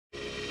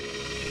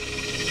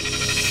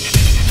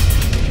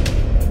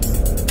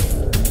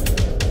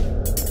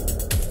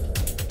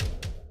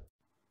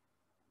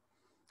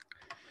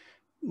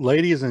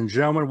Ladies and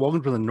gentlemen,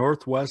 welcome to the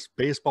Northwest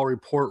Baseball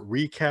Report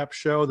Recap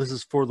Show. This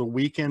is for the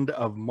weekend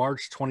of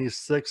March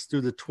 26th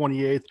through the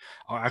 28th.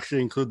 I'll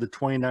actually include the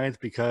 29th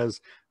because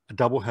a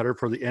doubleheader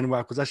for the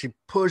NWAC was actually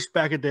pushed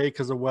back a day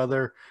because of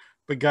weather.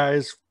 But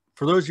guys,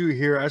 for those of you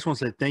here, I just want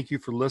to say thank you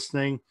for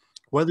listening.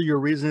 Whether your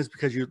reason is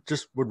because you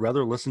just would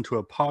rather listen to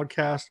a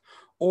podcast,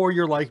 or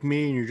you're like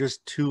me and you're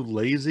just too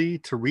lazy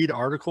to read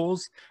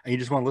articles and you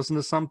just want to listen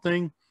to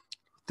something,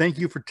 thank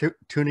you for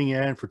tuning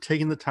in, for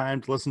taking the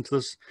time to listen to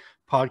this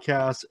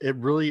podcast. It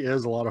really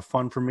is a lot of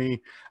fun for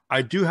me.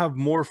 I do have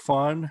more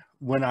fun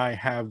when I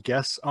have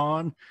guests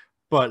on,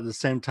 but at the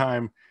same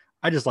time,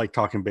 I just like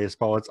talking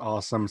baseball. It's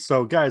awesome.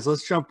 So guys,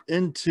 let's jump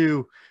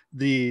into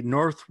the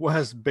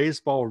Northwest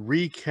Baseball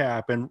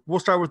recap, and we'll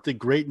start with the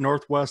Great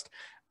Northwest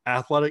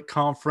Athletic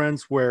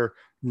Conference, where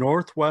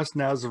Northwest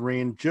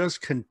Nazarene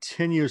just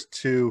continues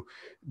to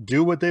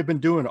do what they've been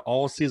doing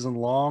all season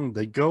long.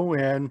 They go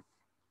in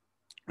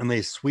and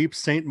they sweep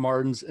St.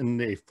 Martin's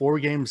in a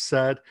 4-game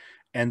set,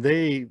 and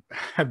they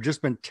have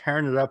just been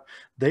tearing it up.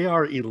 They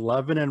are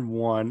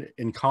 11-1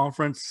 in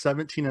conference,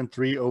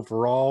 17-3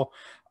 overall.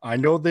 I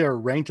know they are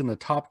ranked in the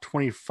top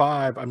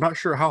 25. I'm not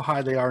sure how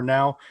high they are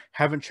now.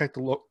 Haven't checked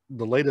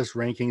the latest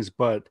rankings,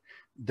 but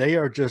they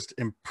are just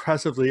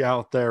impressively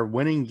out there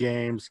winning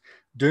games,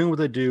 doing what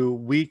they do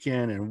week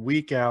in and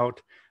week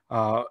out.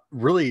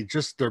 Really,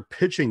 just their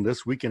pitching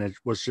this weekend, it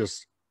was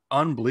just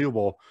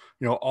unbelievable.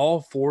 You know,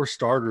 all 4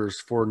 starters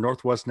for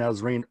Northwest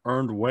Nazarene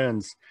earned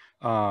wins.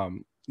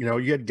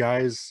 You had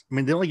guys, I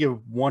mean, they only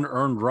give 1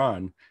 earned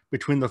run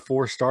between the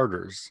 4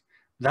 starters.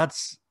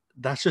 That's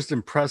just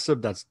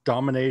impressive. That's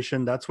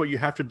domination. That's what you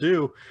have to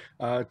do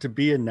to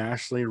be a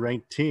nationally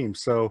ranked team.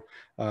 So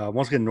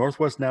once again,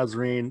 Northwest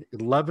Nazarene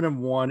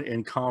 11-1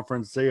 in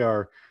conference. They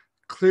are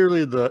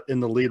clearly in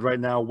the lead right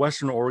now.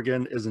 Western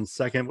Oregon is in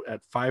second at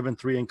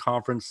 5-3 in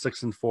conference,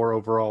 6-4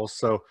 overall.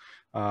 So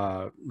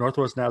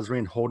Northwest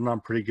Nazarene holding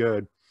on pretty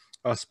good.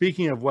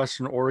 Speaking of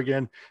Western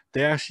Oregon,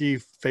 they actually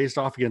faced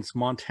off against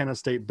Montana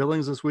State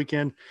Billings this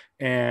weekend,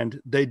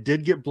 and they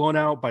did get blown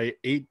out by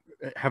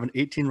have an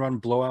 18-run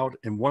blowout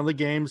in one of the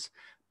games,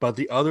 but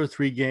the other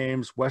 3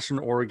 games, Western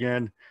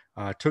Oregon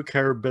took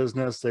care of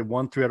business. They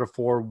won 3 out of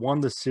 4,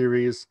 won the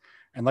series,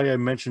 and like I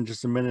mentioned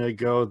just a minute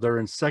ago, they're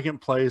in second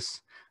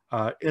place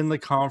in the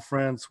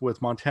conference,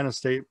 with Montana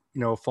State,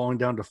 falling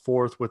down to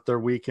 4th with their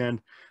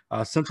weekend.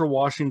 Central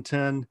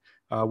Washington,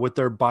 with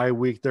their bye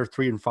week, they're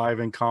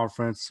 3-5 in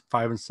conference,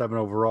 5-7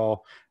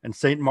 overall, and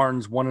St.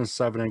 Martin's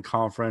 1-7 in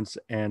conference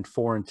and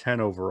 4-10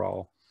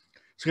 overall.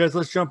 So guys,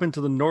 let's jump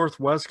into the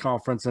Northwest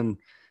Conference, and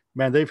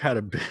man, they've had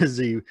a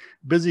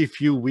busy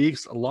few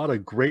weeks. A lot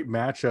of great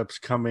matchups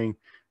coming.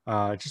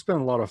 Just been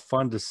a lot of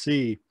fun to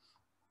see.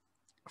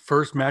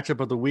 First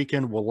matchup of the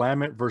weekend,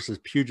 Willamette versus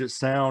Puget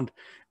Sound,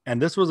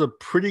 and this was a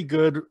pretty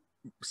good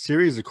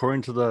series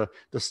according to the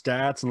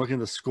stats and looking at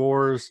the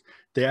scores.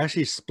 They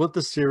actually split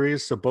the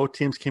series, so both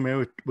teams came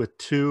in with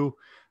two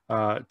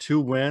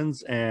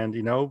wins. And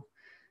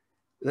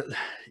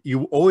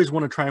you always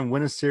want to try and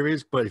win a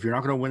series, but if you're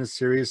not going to win a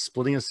series,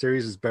 splitting a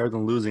series is better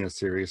than losing a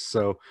series.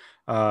 So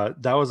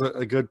that was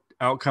a good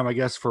outcome, I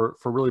guess, for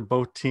really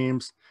both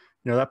teams.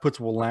 That puts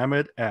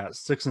Willamette at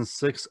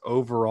 6-6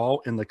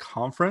 overall in the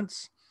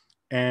conference.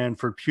 And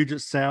for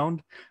Puget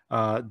Sound,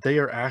 they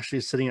are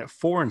actually sitting at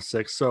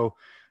 4-6. So,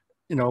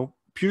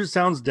 Puget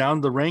Sound's down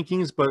the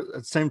rankings, but at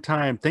the same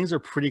time, things are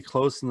pretty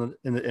close in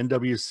the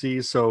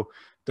NWC. So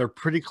they're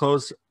pretty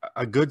close.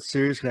 A good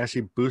series can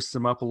actually boost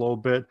them up a little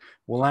bit.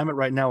 Willamette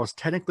right now is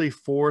technically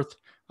 4th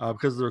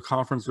because of their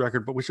conference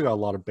record, but we still got a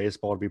lot of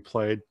baseball to be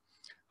played.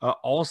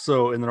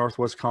 Also in the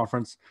Northwest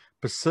Conference,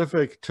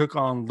 Pacific took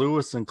on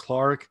Lewis and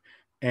Clark,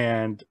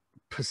 and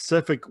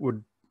Pacific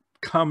would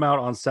come out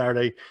on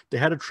Saturday. They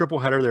had a triple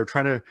header. They were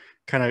trying to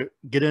kind of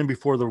get in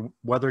before the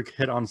weather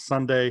hit on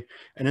Sunday.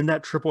 And in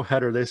that triple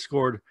header, they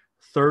scored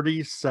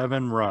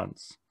 37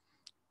 runs.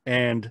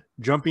 And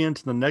jumping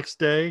into the next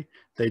day,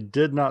 they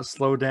did not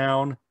slow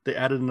down. They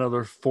added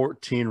another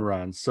 14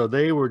 runs. So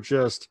they were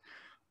just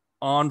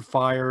on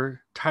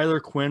fire.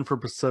 Tyler Quinn for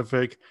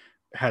Pacific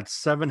had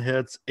 7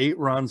 hits, 8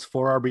 runs,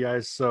 4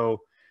 RBIs. So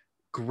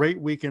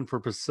great weekend for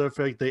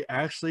Pacific. They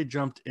actually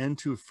jumped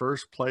into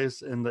first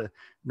place in the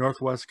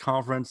Northwest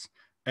Conference,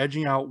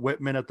 edging out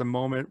Whitman at the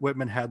moment.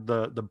 Whitman had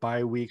the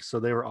bye week, so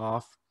they were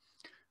off.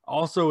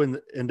 Also in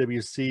the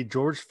NWC,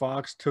 George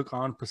Fox took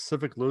on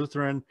Pacific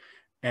Lutheran,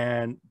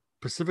 and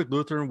Pacific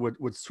Lutheran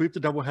would sweep the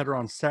doubleheader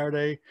on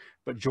Saturday,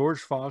 but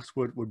George Fox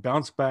would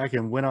bounce back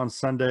and win on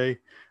Sunday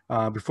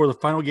before the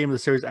final game of the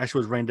series actually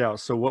was rained out.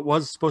 So what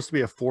was supposed to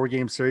be a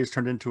 4-game series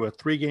turned into a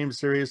 3-game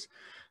series.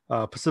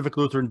 Pacific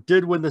Lutheran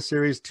did win the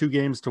series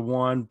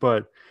 2-1,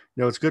 but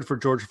it's good for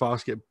George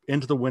Fox to get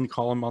into the win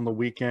column on the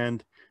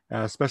weekend,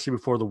 especially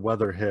before the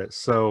weather hit.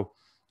 So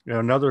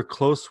another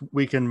close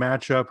weekend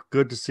matchup.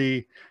 Good to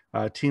see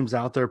teams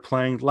out there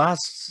playing.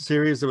 Last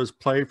series that was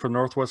played for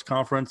Northwest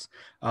Conference,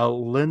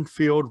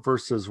 Linfield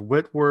versus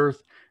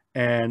Whitworth,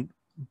 and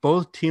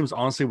both teams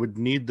honestly would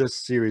need this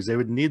series. They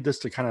would need this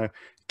to kind of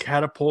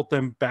catapult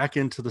them back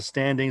into the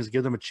standings,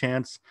 give them a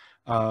chance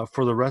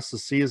for the rest of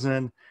the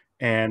season.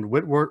 And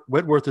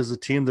Whitworth is a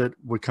team that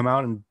would come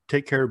out and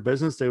take care of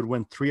business. They would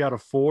win 3 out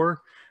of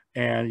 4.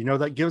 And,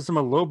 that gives them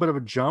a little bit of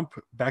a jump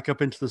back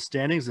up into the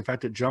standings. In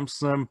fact, it jumps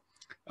them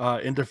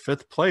into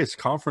 5th place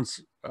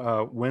conference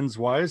wins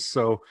wise.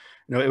 So,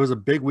 it was a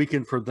big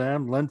weekend for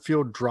them.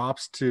 Linfield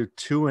drops to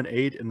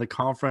 2-8 in the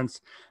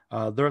conference.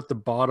 They're at the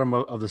bottom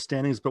of the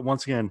standings, but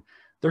once again,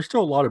 there's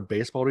still a lot of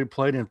baseball to be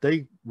played. And if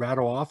they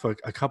rattle off a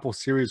couple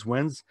series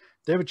wins,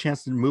 they have a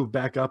chance to move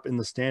back up in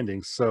the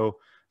standings. So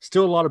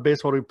still a lot of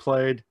baseball to be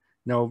played.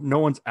 No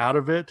one's out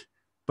of it,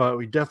 but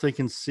we definitely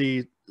can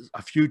see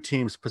a few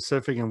teams,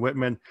 Pacific and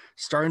Whitman,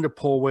 starting to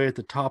pull away at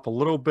the top a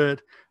little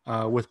bit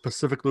with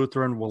Pacific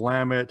Lutheran,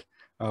 Willamette,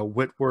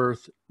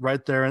 Whitworth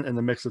right there in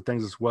the mix of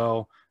things as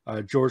well.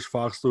 George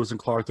Fox, Lewis, and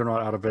Clark, they're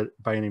not out of it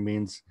by any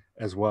means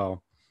as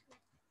well.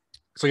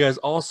 So guys,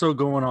 also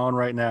going on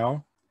right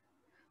now,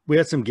 we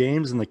had some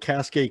games in the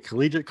Cascade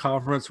Collegiate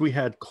Conference. We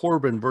had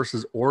Corbin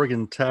versus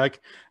Oregon Tech,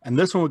 and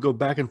this one would go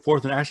back and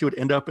forth and actually would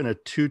end up in a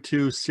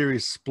 2-2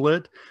 series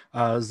split.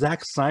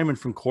 Zach Simon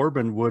from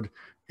Corbin would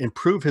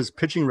improve his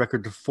pitching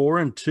record to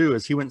 4-2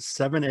 as he went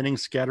 7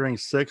 innings, scattering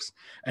 6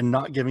 and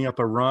not giving up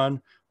a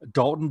run.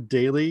 Dalton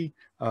Daly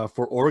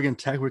for Oregon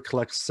Tech would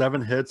collect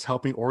 7 hits,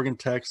 helping Oregon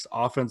Tech's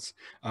offense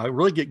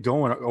really get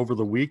going over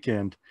the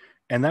weekend.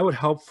 And that would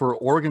help for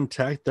Oregon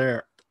Tech.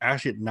 They're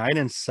actually at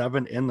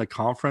 9-7 in the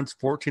conference,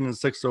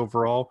 14-6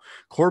 overall.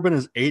 Corbin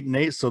is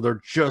 8-8, so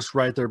they're just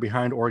right there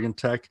behind Oregon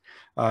Tech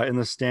in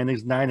the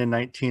standings,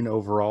 9-19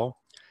 overall.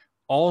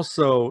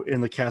 Also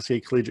in the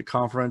Cascade Collegiate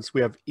Conference,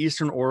 we have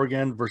Eastern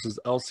Oregon versus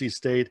LC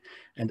State,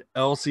 and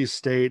LC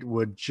State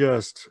would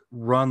just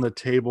run the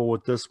table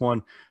with this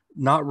one.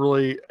 Not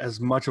really as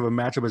much of a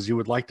matchup as you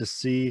would like to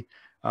see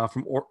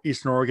from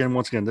Eastern Oregon.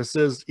 Once again, this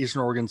is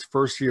Eastern Oregon's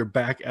first year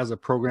back as a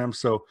program,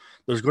 so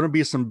there's going to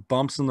be some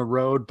bumps in the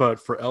road, but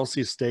for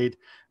LC State,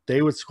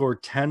 they would score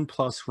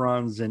 10-plus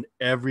runs in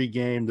every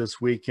game this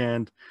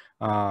weekend.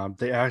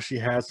 They actually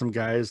had some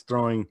guys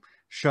throwing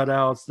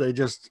shutouts.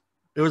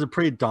 It was a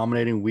pretty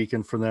dominating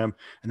weekend for them,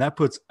 and that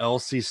puts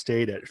LC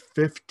State at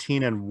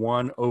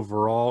 15-1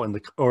 overall in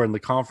the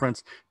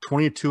conference,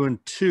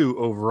 22-2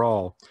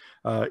 overall.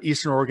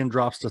 Eastern Oregon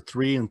drops to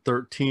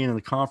 3-13 in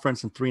the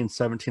conference and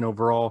 3-17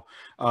 overall.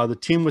 The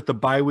team with the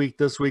bye week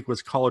this week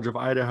was College of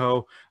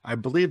Idaho. I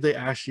believe they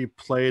actually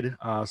played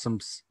some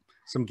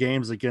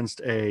games against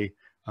a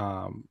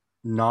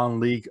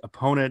non-league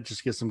opponent just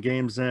to get some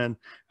games in.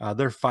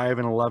 They're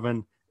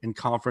 5-11 in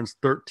conference,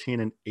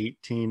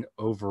 13-18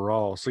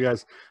 overall. So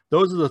guys,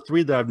 those are the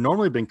 3 that I've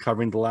normally been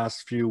covering the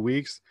last few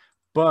weeks,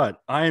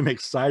 but I am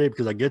excited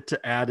because I get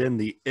to add in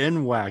the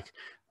NWAC.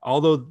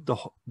 Although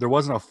there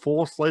wasn't a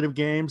full slate of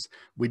games,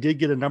 we did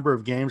get a number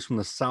of games from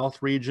the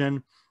South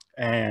region,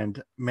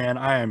 and man,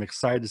 I am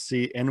excited to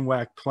see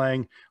NWAC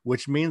playing,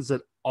 which means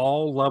that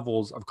all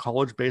levels of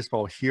college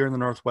baseball here in the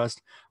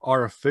Northwest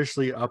are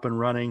officially up and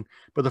running.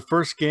 But the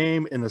first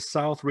game in the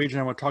South region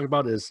I want to talk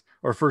about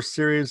first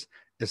series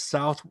is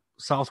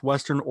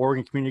Southwestern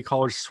Oregon Community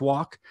College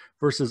SWAC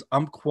versus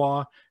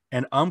Umpqua,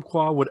 and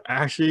Umpqua would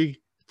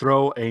actually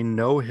throw a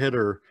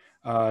no-hitter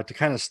to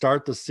kind of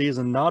start the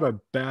season. Not a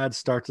bad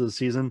start to the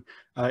season.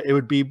 It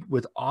would be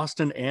with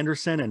Austin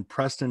Anderson and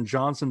Preston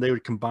Johnson. They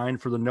would combine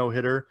for the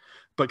no-hitter.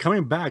 But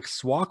coming back,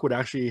 SWAC would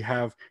actually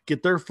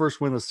get their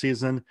first win of the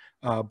season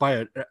by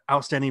an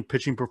outstanding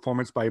pitching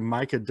performance by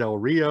Micah Del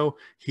Rio.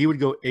 He would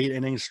go 8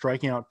 innings,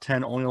 striking out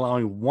 10, only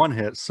allowing 1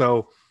 hit.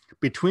 So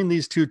between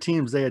these two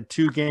teams, they had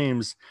 2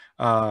 games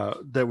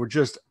that were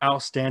just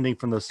outstanding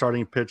from the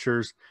starting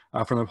pitchers,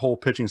 from the whole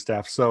pitching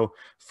staff. So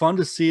fun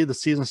to see the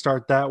season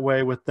start that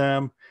way with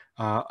them.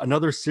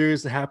 Another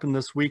series that happened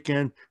this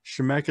weekend,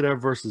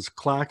 Chemeketa versus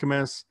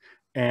Clackamas,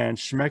 and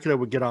Chemeketa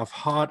would get off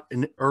hot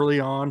and early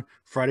on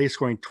Friday,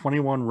 scoring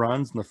 21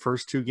 runs in the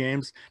first 2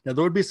 games. Now,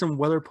 there would be some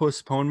weather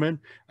postponement.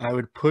 I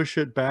would push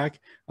it back,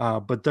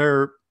 but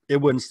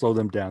it wouldn't slow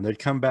them down. They'd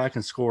come back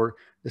and score.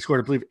 They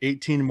scored, I believe,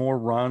 18 more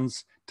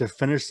runs to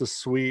finish the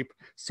sweep.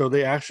 So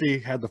they actually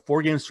had the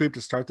 4-game sweep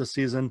to start the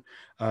season.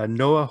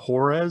 Noah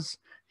Juarez,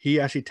 he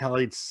actually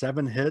tallied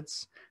 7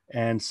 hits.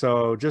 And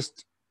so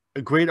just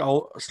a great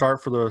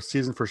start for the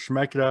season for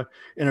Chemeketa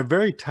in a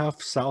very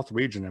tough South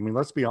region. I mean,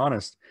 let's be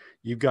honest.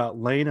 You've got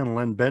Lane and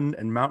Lynn Benton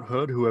and Mount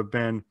Hood, who have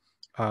been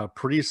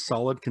pretty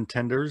solid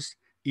contenders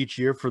each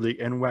year for the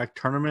NWAC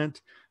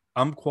tournament.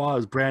 Umpqua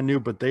is brand new,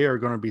 but they are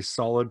going to be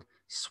solid.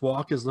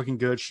 SWAC is looking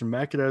good.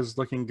 Chemeketa is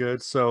looking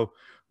good. So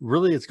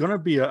really, it's going to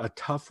be a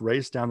tough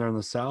race down there in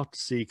the South to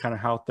see kind of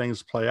how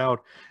things play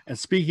out. And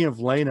speaking of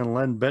Lane and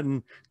Len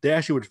Benton, they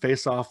actually would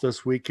face off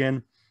this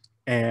weekend.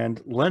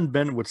 And Len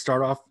Benton would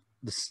start off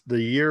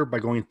the year by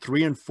going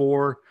 3-4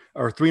 or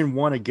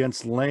 3-1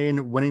 against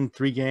Lane, winning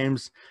 3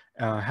 games.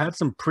 Had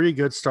some pretty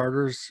good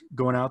starters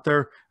going out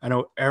there. I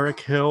know Eric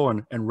Hill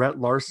and Rhett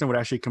Larson would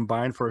actually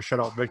combine for a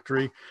shutout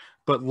victory.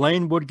 But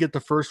Lane would get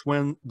their first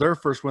win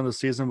of the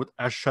season with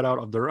a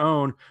shutout of their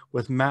own,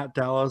 with Matt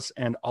Dallas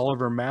and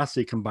Oliver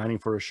Massey combining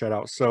for a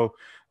shutout. So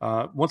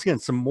once again,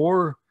 some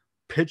more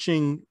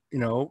pitching,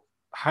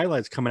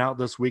 highlights coming out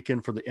this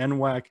weekend for the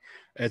NWAC.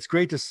 It's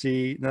great to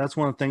see. Now, that's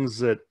one of the things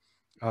that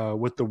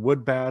with the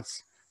wood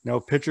bats,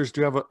 pitchers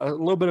do have a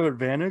little bit of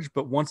advantage,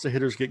 but once the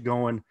hitters get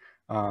going,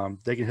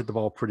 they can hit the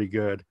ball pretty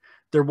good.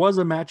 There was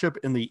a matchup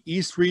in the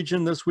East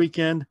region this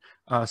weekend,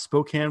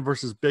 Spokane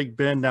versus Big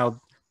Bend. Now,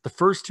 the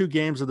first 2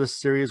 games of this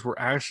series were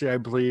actually, I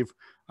believe,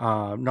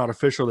 not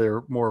official. They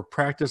were more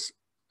practice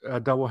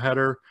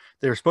doubleheader.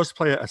 They were supposed to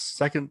play a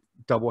second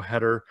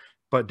doubleheader,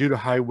 but due to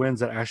high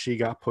winds, that actually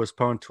got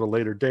postponed to a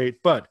later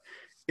date. But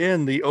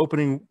in the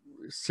opening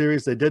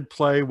series, they did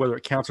play. Whether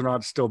it counts or not,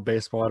 it's still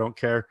baseball. I don't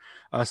care.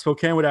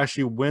 Spokane would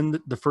actually win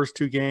the first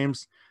 2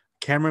 games.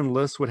 Cameron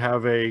Liss would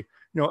have a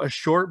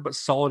short but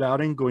solid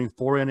outing, going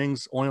 4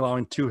 innings, only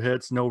allowing 2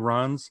 hits, no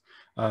runs.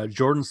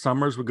 Jordan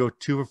Summers would go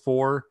 2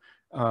 for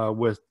 4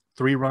 with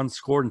 3 runs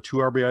scored and 2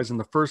 RBIs in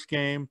the first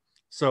game.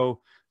 So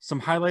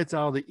some highlights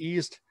out of the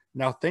East.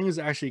 Now things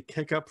actually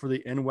kick up for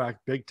the NWAC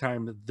big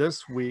time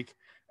this week,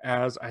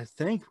 as I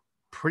think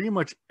pretty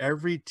much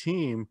every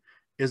team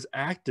is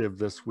active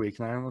this week.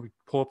 And I'm going to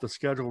pull up the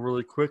schedule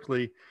really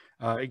quickly.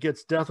 It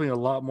gets definitely a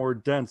lot more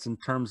dense in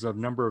terms of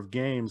number of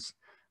games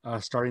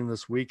starting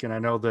this week. And I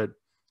know that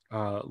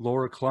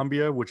Lower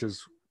Columbia, which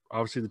is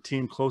obviously the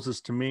team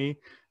closest to me,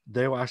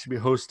 they will actually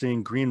be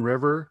hosting Green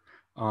River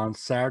on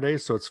Saturday.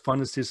 So it's fun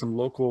to see some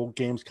local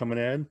games coming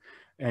in.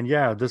 And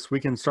yeah, this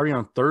weekend, starting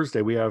on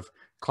Thursday, we have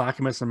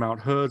Clackamas and Mount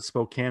Hood,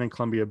 Spokane and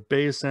Columbia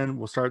Basin.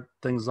 We'll start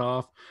things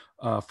off.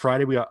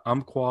 Friday, we got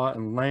Umpqua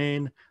and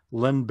Lane,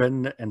 Lynn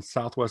Benton and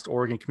Southwestern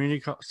Oregon Community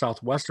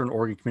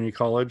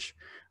College.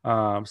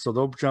 So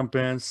they'll jump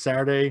in.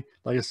 Saturday,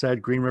 like I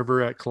said, Green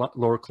River at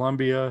Lower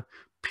Columbia,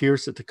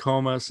 Pierce at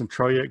Tacoma,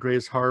 Centralia at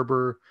Grays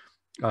Harbor,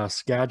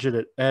 Skagit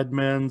at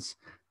Edmonds,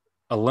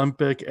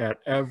 Olympic at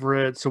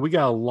Everett. So we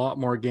got a lot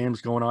more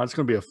games going on. It's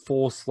going to be a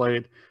full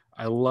slate.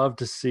 I love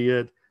to see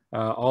it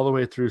all the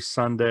way through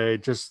Sunday.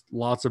 Just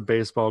lots of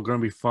baseball. Going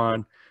to be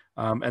fun.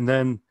 And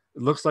then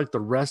it looks like the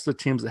rest of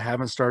the teams that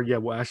haven't started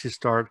yet will actually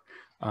start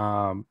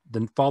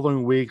the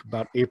following week,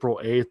 about April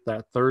 8th,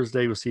 that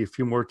Thursday. We'll see a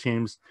few more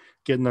teams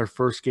getting their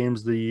first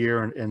games of the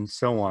year and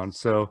so on.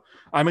 So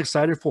I'm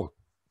excited for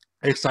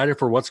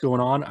what's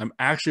going on. I'm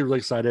actually really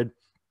excited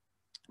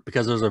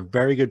because there's a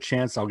very good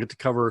chance I'll get to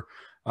cover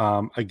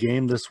a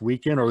game this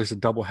weekend, or at least a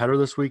doubleheader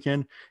this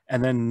weekend.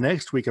 And then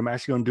next week, I'm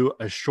actually going to do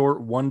a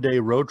short 1-day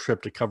road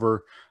trip to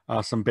cover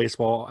some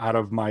baseball out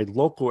of my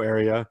local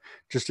area,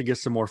 just to get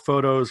some more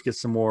photos, get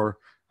some more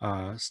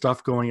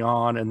stuff going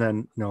on, and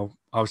then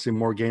obviously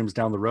more games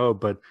down the road.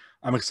 But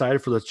I'm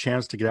excited for the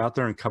chance to get out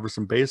there and cover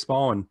some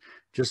baseball and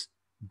just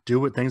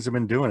do what things have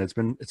been doing. It's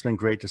been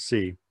great to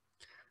see.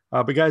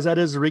 But guys, that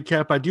is a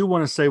recap. I do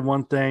want to say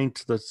one thing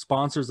to the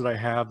sponsors that I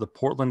have, the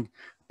Portland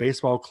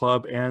Baseball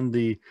Club and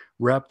the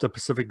the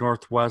Pacific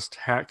Northwest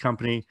Hat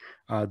Company.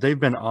 They've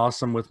been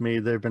awesome with me.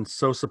 They've been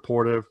so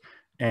supportive,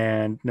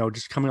 and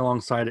just coming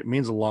alongside, it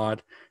means a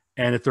lot.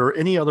 And if there are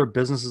any other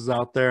businesses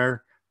out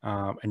there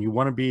and you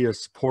want to be a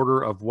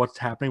supporter of what's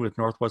happening with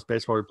Northwest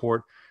Baseball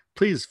Report,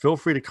 please feel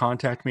free to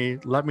contact me.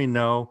 Let me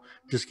know.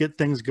 Just get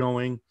things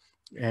going,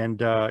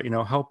 and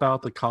help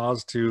out the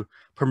cause to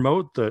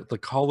promote the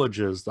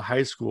colleges, the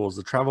high schools,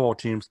 the travel ball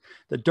teams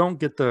that don't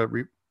get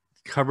the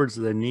coverage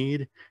that they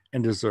need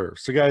and deserve.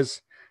 So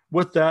guys,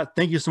 with that,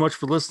 thank you so much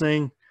for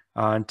listening.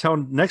 Until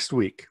next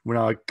week, when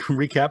I can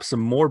recap some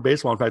more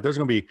baseball. In fact, there's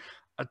going to be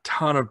a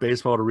ton of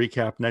baseball to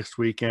recap next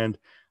weekend.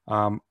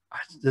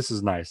 This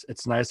is nice.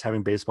 It's nice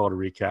having baseball to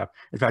recap.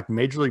 In fact,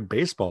 Major League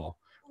Baseball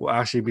will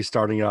actually be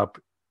starting up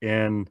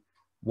in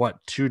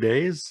 2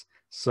 days?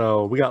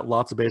 So we got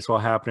lots of baseball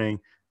happening.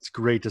 It's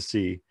great to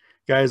see.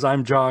 Guys,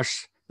 I'm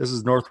Josh. This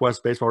is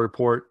Northwest Baseball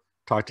Report.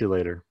 Talk to you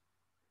later.